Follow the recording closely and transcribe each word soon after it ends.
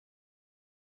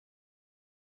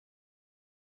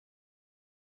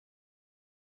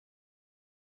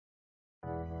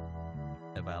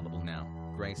Available now,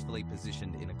 gracefully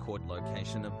positioned in a court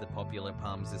location of the popular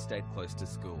Palms estate close to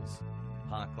schools,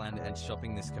 parkland and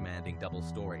shopping. This commanding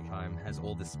double-story home has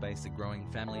all the space a growing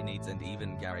family needs and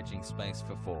even garaging space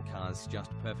for 4 cars, just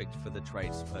perfect for the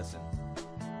tradesperson.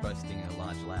 Boasting a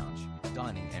large lounge,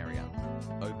 dining area,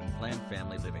 open-plan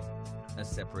family living, a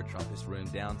separate rumpus room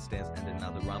downstairs and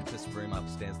another rumpus room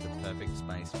upstairs, the perfect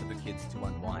space for the kids to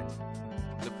unwind.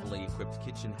 The fully equipped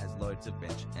kitchen has loads of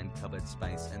bench and cupboard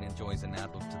space and enjoys an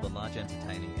outlook to the large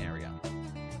entertaining area.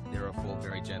 There are 4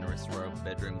 very generous robe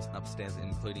bedrooms upstairs,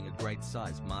 including a great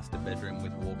size master bedroom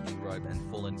with walk-in robe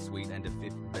and full ensuite, and a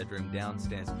 5th bedroom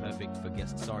downstairs perfect for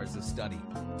guests or as a study.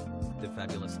 The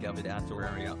fabulous covered outdoor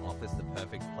area offers the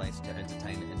perfect place to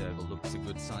entertain and overlooks a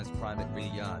good-sized private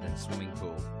rear yard and swimming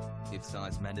pool. If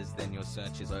size matters, then your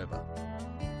search is over.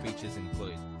 Features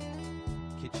include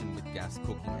kitchen with gas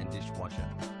cooking and dishwasher,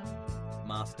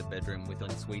 master bedroom with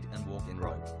ensuite and walk-in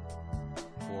robe,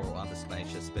 4 or other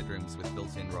spacious bedrooms with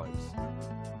built-in robes,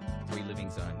 3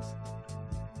 living zones,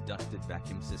 ducted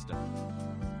vacuum system,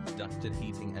 ducted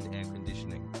heating and air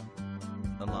conditioning,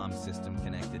 alarm system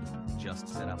connected, just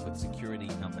set up with security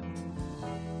company,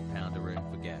 powder room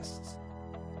for guests,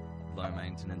 low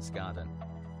maintenance garden,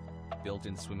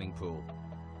 built-in swimming pool,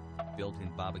 built-in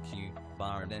barbecue,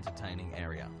 bar and entertaining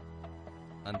area,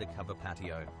 undercover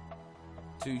patio,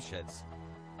 2 sheds,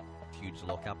 huge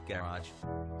lock-up garage,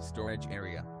 storage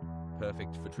area,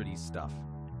 perfect for tradies stuff,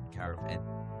 caravan,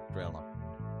 umbrella,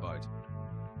 boat.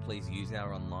 Please use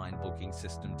our online booking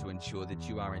system to ensure that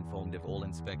you are informed of all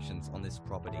inspections on this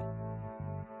property.